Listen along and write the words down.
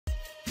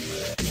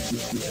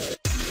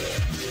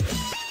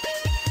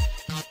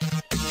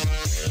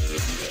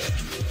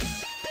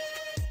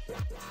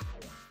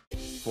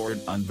Ford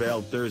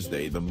unveiled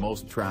Thursday the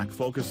most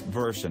track-focused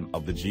version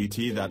of the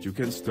GT that you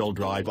can still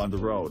drive on the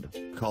road,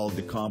 called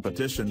the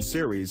Competition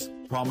Series,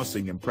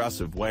 promising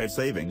impressive weight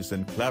savings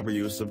and clever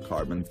use of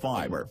carbon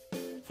fiber.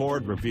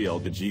 Ford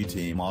revealed the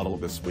GT model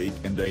this week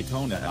in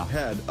Daytona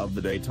ahead of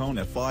the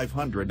Daytona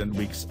 500 and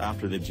weeks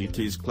after the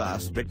GT's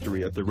class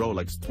victory at the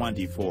Rolex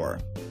 24.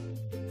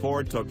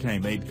 Ford took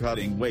aim at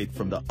cutting weight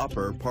from the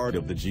upper part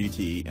of the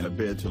GT in a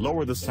bid to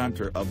lower the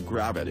center of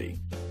gravity.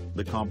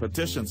 The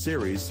Competition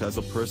Series has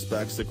a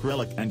Perspex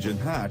acrylic engine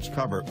hatch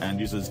cover and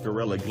uses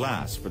Gorilla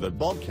Glass for the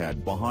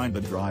bulkhead behind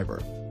the driver,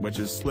 which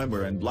is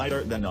slimmer and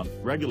lighter than on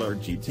regular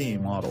GT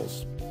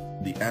models.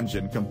 The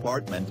engine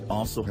compartment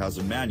also has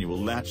a manual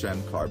latch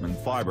and carbon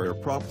fiber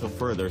prop to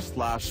further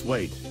slash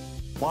weight.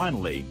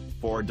 Finally,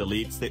 Ford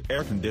deletes the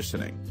air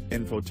conditioning,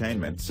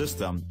 infotainment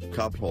system,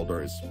 cup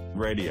holders,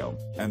 radio,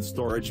 and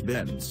storage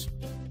bins.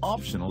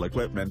 Optional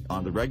equipment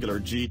on the regular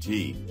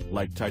GT,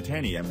 like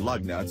titanium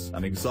lug nuts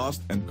and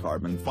exhaust and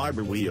carbon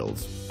fiber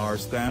wheels, are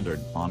standard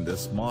on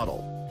this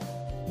model.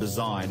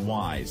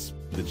 Design-wise,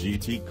 the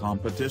GT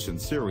Competition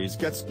Series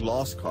gets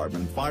gloss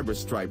carbon fiber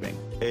striping,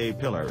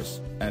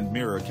 A-pillars, and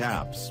mirror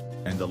caps,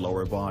 and the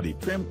lower body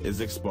trim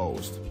is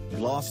exposed,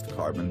 glossed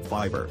carbon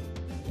fiber.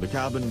 The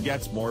cabin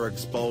gets more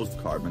exposed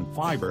carbon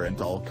fiber and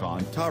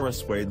Alcantara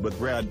suede with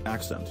red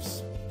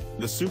accents.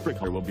 The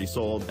supercar will be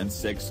sold in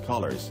 6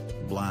 colors: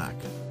 black,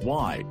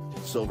 white,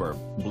 silver,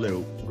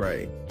 blue,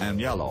 gray, and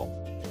yellow.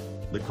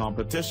 The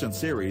Competition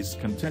Series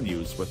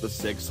continues with the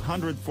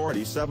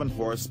 647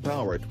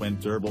 horsepower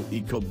twin-turbo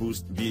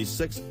EcoBoost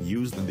V6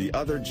 used in the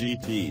other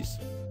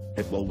GTs.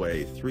 It will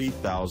weigh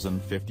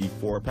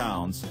 3,054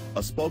 pounds,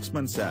 a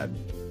spokesman said.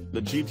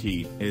 The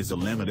GT is a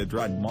limited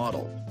run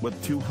model, with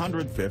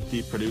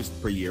 250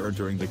 produced per year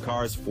during the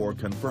car's 4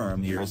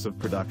 confirmed years of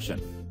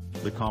production.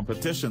 The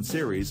Competition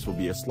Series will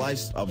be a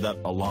slice of that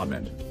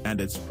allotment,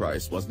 and its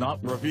price was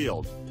not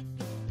revealed.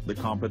 The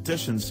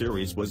Competition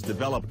Series was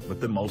developed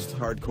with the most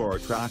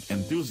hardcore track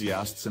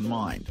enthusiasts in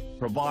mind,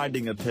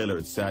 providing a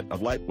tailored set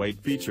of lightweight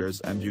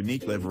features and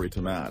unique livery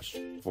to match,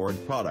 Ford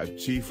product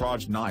chief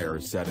Raj Nair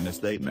said in a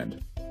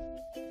statement.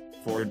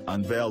 Ford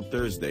unveiled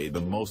Thursday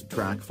the most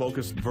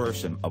track-focused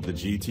version of the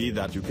GT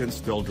that you can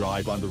still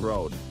drive on the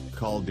road,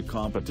 called the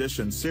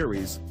Competition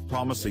Series,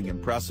 promising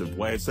impressive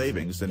weight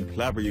savings and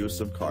clever use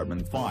of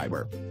carbon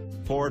fiber.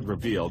 Ford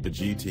revealed the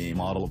GT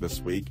model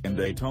this week in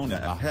Daytona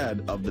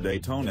ahead of the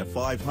Daytona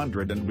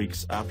 500 and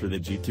weeks after the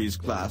GT's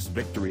class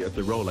victory at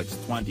the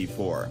Rolex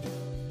 24.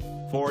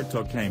 Ford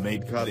took aim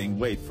at cutting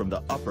weight from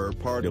the upper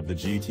part of the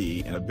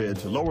GT in a bid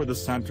to lower the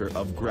center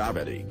of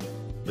gravity.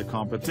 The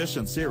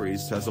Competition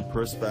Series has a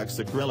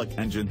Perspex acrylic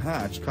engine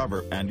hatch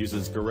cover and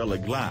uses Gorilla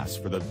Glass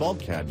for the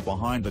bulkhead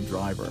behind the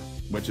driver,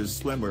 which is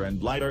slimmer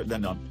and lighter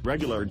than on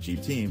regular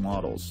GT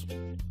models.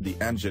 The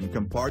engine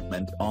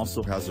compartment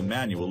also has a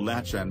manual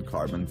latch and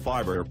carbon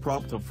fiber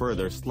prop to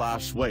further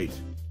slash weight.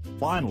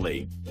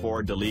 Finally,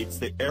 Ford deletes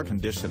the air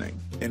conditioning,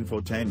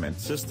 infotainment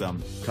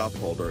system, cup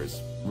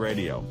holders,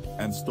 radio,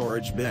 and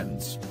storage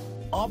bins.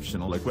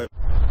 Optional equipment.